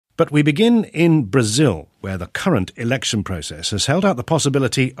But we begin in Brazil, where the current election process has held out the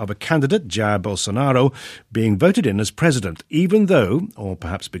possibility of a candidate, Jair Bolsonaro, being voted in as president, even though, or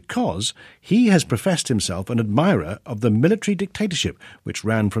perhaps because, he has professed himself an admirer of the military dictatorship, which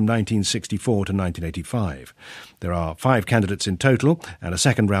ran from 1964 to 1985. There are 5 candidates in total, and a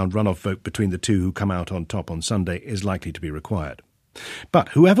second-round runoff vote between the two who come out on top on Sunday is likely to be required. But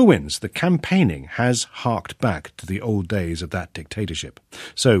whoever wins, the campaigning has harked back to the old days of that dictatorship.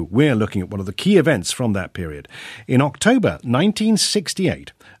 So we're looking at one of the key events from that period. In October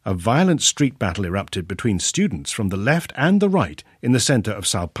 1968, a violent street battle erupted between students from the left and the right in the centre of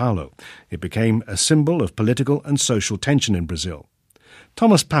São Paulo. It became a symbol of political and social tension in Brazil.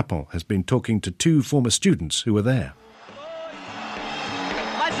 Thomas Papon has been talking to 2 former students who were there.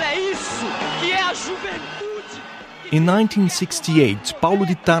 In 1968, Paulo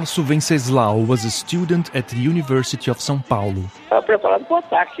de Tarso Venceslau was a student at the University of São Paulo.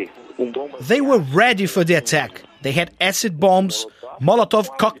 They were ready for the attack. They had acid bombs,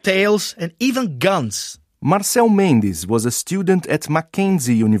 Molotov cocktails, and even guns. Marcel Mendes was a student at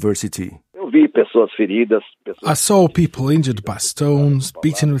Mackenzie University. I saw people injured by stones,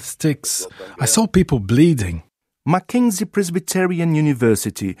 beaten with sticks. I saw people bleeding. Mackenzie Presbyterian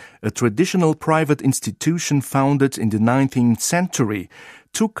University, a traditional private institution founded in the 19th century,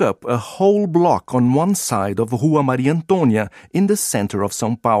 took up a whole block on one side of Rua Maria Antônia in the center of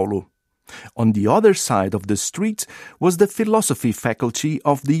São Paulo. On the other side of the street was the philosophy faculty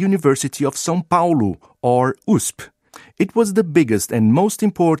of the University of São Paulo, or USP. It was the biggest and most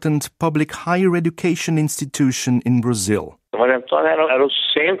important public higher education institution in Brazil.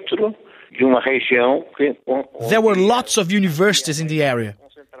 There were lots of universities in the area,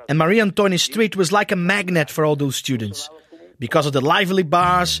 and Maria Antônia Street was like a magnet for all those students, because of the lively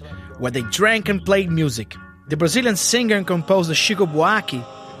bars where they drank and played music. The Brazilian singer and composer Chico Buarque,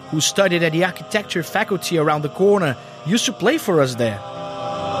 who studied at the architecture faculty around the corner, used to play for us there.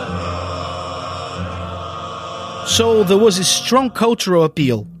 So there was a strong cultural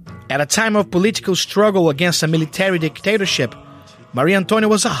appeal. At a time of political struggle against a military dictatorship, Maria Antônia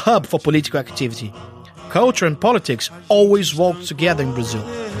was a hub for political activity. Culture and politics always walked together in Brazil.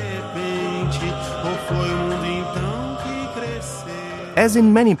 As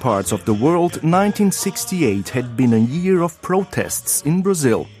in many parts of the world, 1968 had been a year of protests in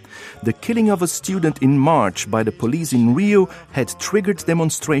Brazil. The killing of a student in March by the police in Rio had triggered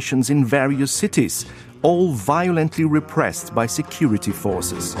demonstrations in various cities, all violently repressed by security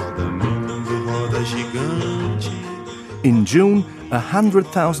forces. In June,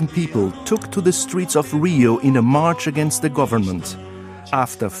 100,000 people took to the streets of Rio in a march against the government.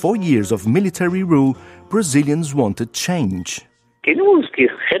 After 4 years of military rule, Brazilians wanted change.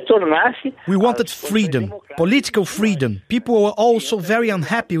 We wanted freedom, political freedom. People were also very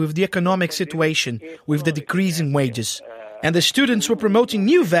unhappy with the economic situation, with the decrease in wages. And the students were promoting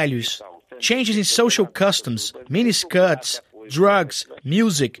new values, changes in social customs, miniskirts, drugs,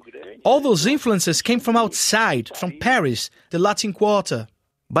 music. All those influences came from outside, from Paris, the Latin Quarter.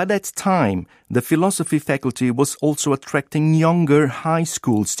 By that time, the philosophy faculty was also attracting younger high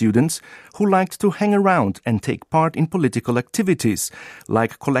school students who liked to hang around and take part in political activities,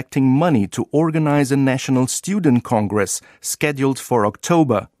 like collecting money to organize a national student congress scheduled for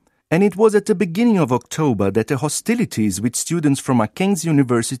October. And it was at the beginning of October that the hostilities with students from Mackenzie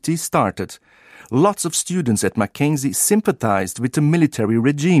University started. Lots of students at Mackenzie sympathized with the military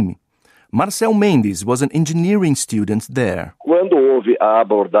regime. Marcel Mendes was an engineering student there.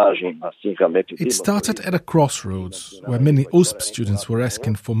 It started at a crossroads where many USP students were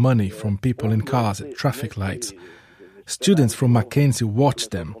asking for money from people in cars at traffic lights. Students from Mackenzie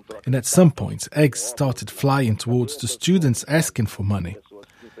watched them, and at some point eggs started flying towards the students asking for money.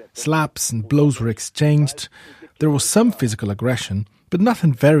 Slaps and blows were exchanged. There was some physical aggression, but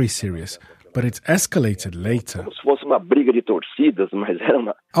nothing very serious. But it escalated later.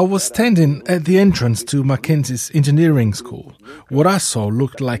 I was standing at the entrance to Mackenzie's engineering school. What I saw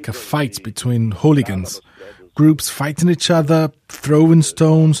looked like a fight between hooligans. Groups fighting each other, throwing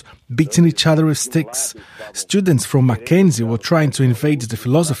stones, beating each other with sticks. Students from Mackenzie were trying to invade the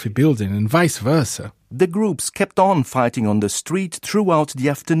philosophy building and vice versa. The groups kept on fighting on the street throughout the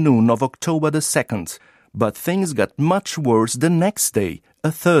afternoon of October the 2nd. But things got much worse the next day,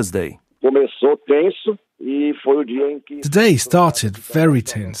 a Thursday. The day started very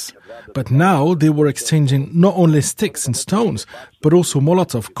tense, but now they were exchanging not only sticks and stones, but also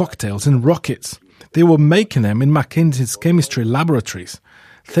Molotov cocktails and rockets. They were making them in Mackenzie's chemistry laboratories.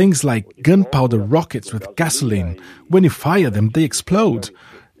 Things like gunpowder rockets with gasoline. When you fire them, they explode.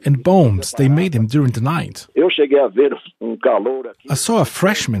 and bombs they made him during the night. I saw a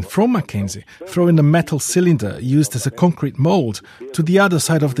freshman from Mackenzie throwing a metal cylinder used as a concrete mold to the other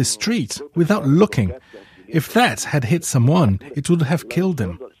side of the street without looking. If that had hit someone, it would have killed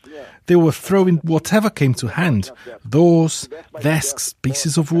them. They were throwing whatever came to hand: doors, desks,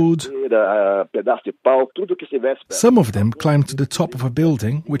 pieces of wood. Some of them climbed to the top of a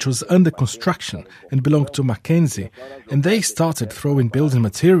building which was under construction and belonged to Mackenzie, and they started throwing building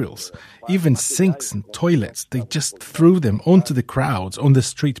materials, even sinks and toilets. They just threw them onto the crowds on the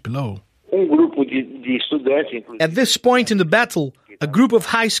street below. At this point in the battle, a group of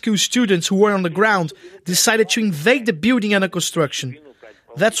high school students who were on the ground decided to invade the building under construction.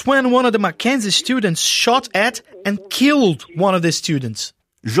 That's when one of the Mackenzie students shot at and killed one of the students.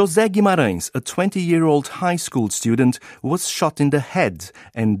 José Guimarães, a 20-year-old high school student, was shot in the head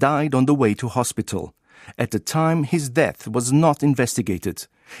and died on the way to hospital. At the time, his death was not investigated.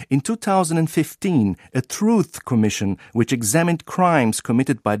 In 2015, a Truth Commission, which examined crimes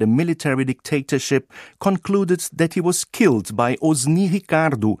committed by the military dictatorship, concluded that he was killed by Osni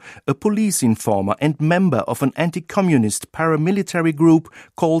Ricardo, a police informer and member of an anti-communist paramilitary group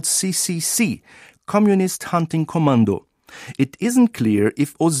called CCC, Communist Hunting Commando. It isn't clear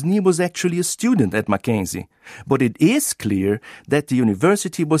if Osni was actually a student at Mackenzie, but it is clear that the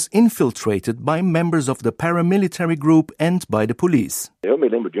university was infiltrated by members of the paramilitary group and by the police.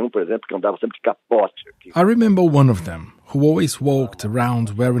 I remember one of them, who always walked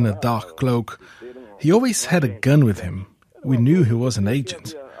around wearing a dark cloak. He always had a gun with him. We knew he was an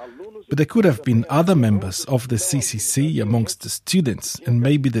agent. But there could have been other members of the CCC amongst the students and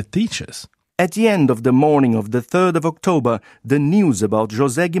maybe the teachers. At the end of the morning of the 3rd of October, the news about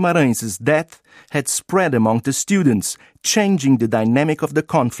José Guimarães' death had spread among the students, changing the dynamic of the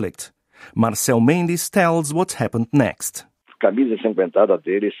conflict. Marcel Mendes tells what happened next.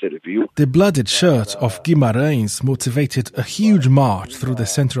 The blooded shirt of Guimarães motivated a huge march through the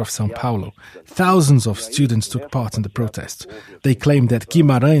center of São Paulo. Thousands of students took part in the protest. They claimed that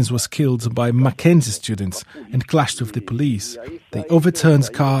Guimarães was killed by Mackenzie students and clashed with the police. They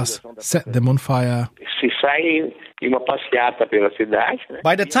overturned cars, set them on fire.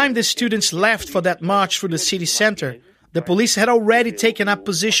 By the time the students left for that march through the city center, the police had already taken up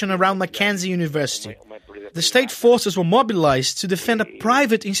position around Mackenzie University. The state forces were mobilized to defend a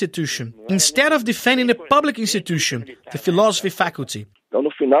private institution instead of defending a public institution, the philosophy faculty. At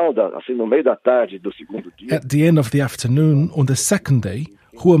the end of the afternoon, on the second day,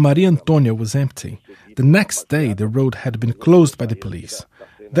 Rua Maria Antônia was empty. The next day, the road had been closed by the police.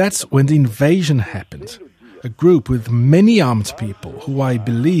 That's when the invasion happened. A group with many armed people, who I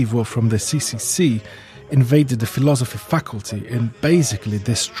believe were from the CCC, invaded the philosophy faculty and basically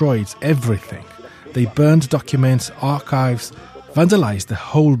destroyed everything. They burned documents, archives, vandalized the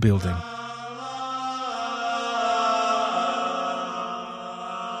whole building.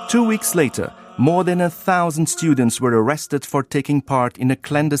 2 weeks later, more than 1,000 students were arrested for taking part in a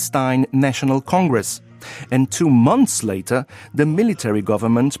clandestine National Congress. And 2 months later, the military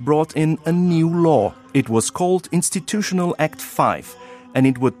government brought in a new law. It was called Institutional Act 5, and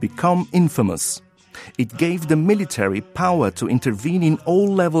it would become infamous. It gave the military power to intervene in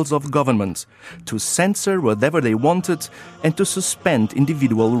all levels of government, to censor whatever they wanted, and to suspend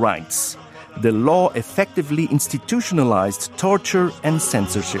individual rights. The law effectively institutionalized torture and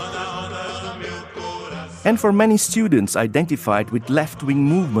censorship. And for many students identified with left-wing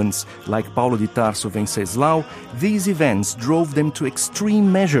movements like Paulo de Tarso Venceslau, these events drove them to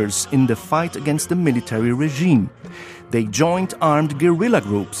extreme measures in the fight against the military regime. They joined armed guerrilla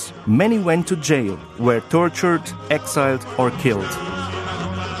groups. Many went to jail, were tortured, exiled, or killed.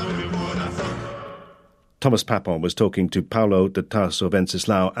 Thomas Papon was talking to Paulo de Tarso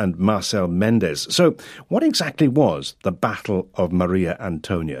Venceslau and Marcel Mendes. So, what exactly was the Battle of Maria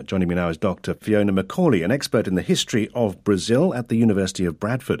Antônia? Joining me now is Dr. Fiona Macaulay, an expert in the history of Brazil at the University of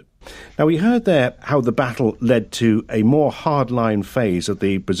Bradford. Now, we heard there how the battle led to a more hardline phase of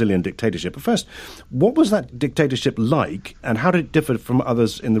the Brazilian dictatorship. But first, what was that dictatorship like, and how did it differ from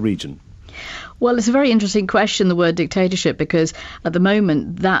others in the region? Well, it's a very interesting question, the word dictatorship, because at the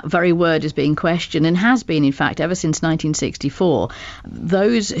moment that very word is being questioned and has been, in fact, ever since 1964.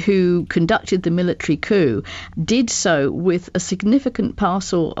 Those who conducted the military coup did so with a significant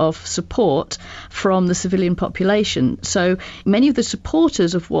parcel of support from the civilian population. So many of the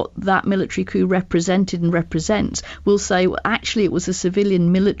supporters of what that military coup represented and represents will say, well, actually, it was a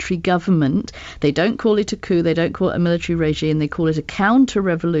civilian military government. They don't call it a coup. They don't call it a military regime. They call it a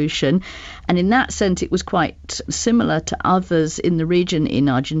counter-revolution. And in that sense, it was quite similar to others in the region, in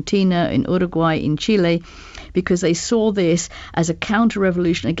Argentina, in Uruguay, in Chile, because they saw this as a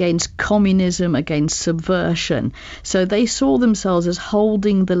counter-revolution against communism, against subversion. So they saw themselves as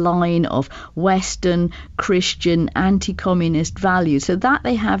holding the line of Western, Christian, anti-communist values. So that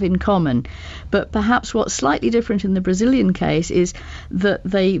they have in common. But perhaps what's slightly different in the Brazilian case is that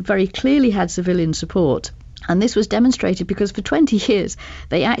they very clearly had civilian support. And this was demonstrated because for 20 years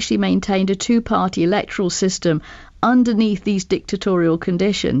they actually maintained a two-party electoral system underneath these dictatorial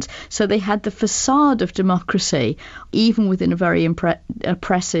conditions. So they had the facade of democracy, even within a very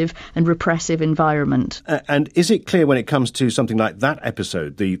oppressive and repressive environment. And is it clear when it comes to something like that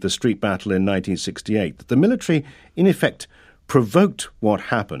episode, the street battle in 1968, that the military, in effect, provoked what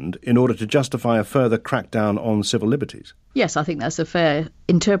happened in order to justify a further crackdown on civil liberties? Yes, I think that's a fair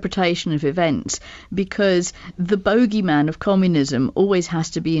interpretation of events, because the bogeyman of communism always has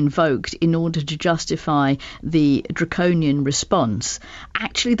to be invoked in order to justify the draconian response.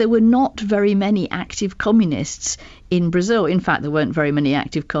 Actually, there were not very many active communists in Brazil. In fact, there weren't very many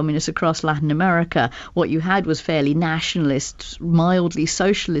active communists across Latin America. What you had was fairly nationalist, mildly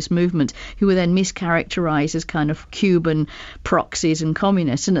socialist movements who were then mischaracterized as kind of Cuban proxies and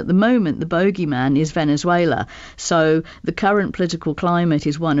communists. And at the moment, the bogeyman is Venezuela. So the current political climate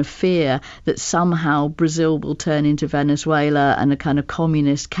is one of fear that somehow Brazil will turn into Venezuela and a kind of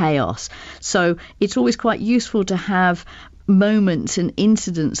communist chaos. So it's always quite useful to have moments and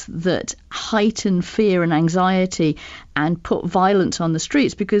incidents that heighten fear and anxiety and put violence on the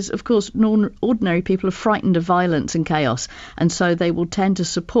streets, because of course ordinary people are frightened of violence and chaos, and so they will tend to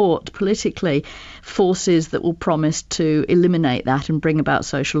support politically forces that will promise to eliminate that and bring about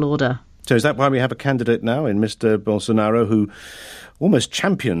social order. So is that why we have a candidate now in Mr. Bolsonaro who almost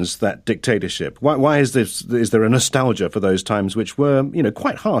champions that dictatorship? Why is there a nostalgia for those times which were,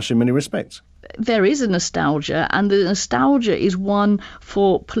 quite harsh in many respects? There is a nostalgia, and the nostalgia is one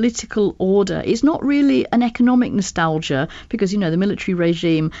for political order. It's not really an economic nostalgia because, the military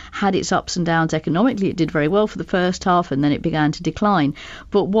regime had its ups and downs economically. It did very well for the first half and then it began to decline.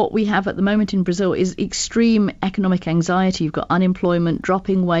 But what we have at the moment in Brazil is extreme economic anxiety. You've got unemployment,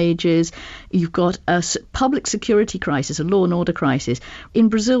 dropping wages, you've got a public security crisis, a law and order crisis. In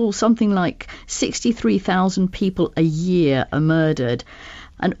Brazil, something like 63,000 people a year are murdered.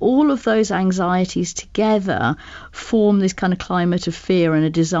 And all of those anxieties together form this kind of climate of fear and a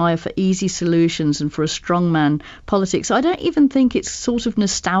desire for easy solutions and for a strongman politics. So I don't even think it's sort of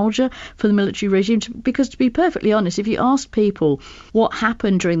nostalgia for the military regime, because to be perfectly honest, if you ask people what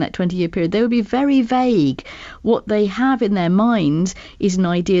happened during that 20-year period, they would be very vague. What they have in their minds is an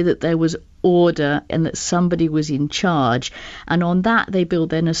idea that there was order and that somebody was in charge. And on that, they build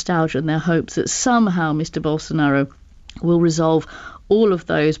their nostalgia and their hopes that somehow Mr. Bolsonaro will resolve all of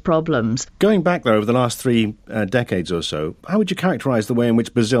those problems. Going back, though, over the last 3 decades or so, how would you characterise the way in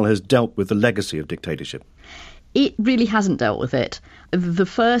which Brazil has dealt with the legacy of dictatorship? It really hasn't dealt with it. The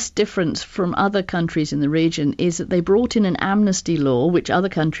first difference from other countries in the region is that they brought in an amnesty law, which other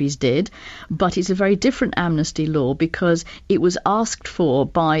countries did, but it's a very different amnesty law because it was asked for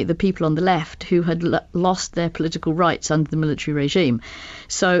by the people on the left who had lost their political rights under the military regime.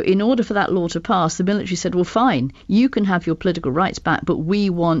 So in order for that law to pass, the military said, well, fine, you can have your political rights back, but we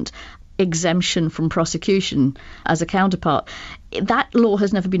want exemption from prosecution as a counterpart. That law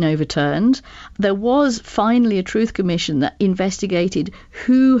has never been overturned. There was finally a truth commission that investigated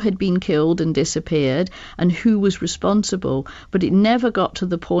who had been killed and disappeared and who was responsible, but it never got to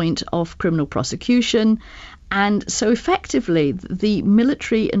the point of criminal prosecution. And so effectively, the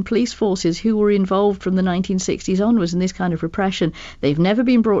military and police forces who were involved from the 1960s onwards in this kind of repression, they've never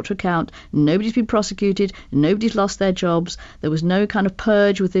been brought to account. Nobody's been prosecuted. Nobody's lost their jobs. There was no kind of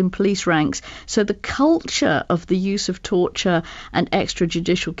purge within police ranks. So the culture of the use of torture and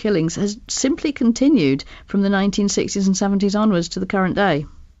extrajudicial killings has simply continued from the 1960s and 70s onwards to the current day.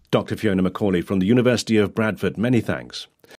 Dr. Fiona Macaulay from the University of Bradford, many thanks.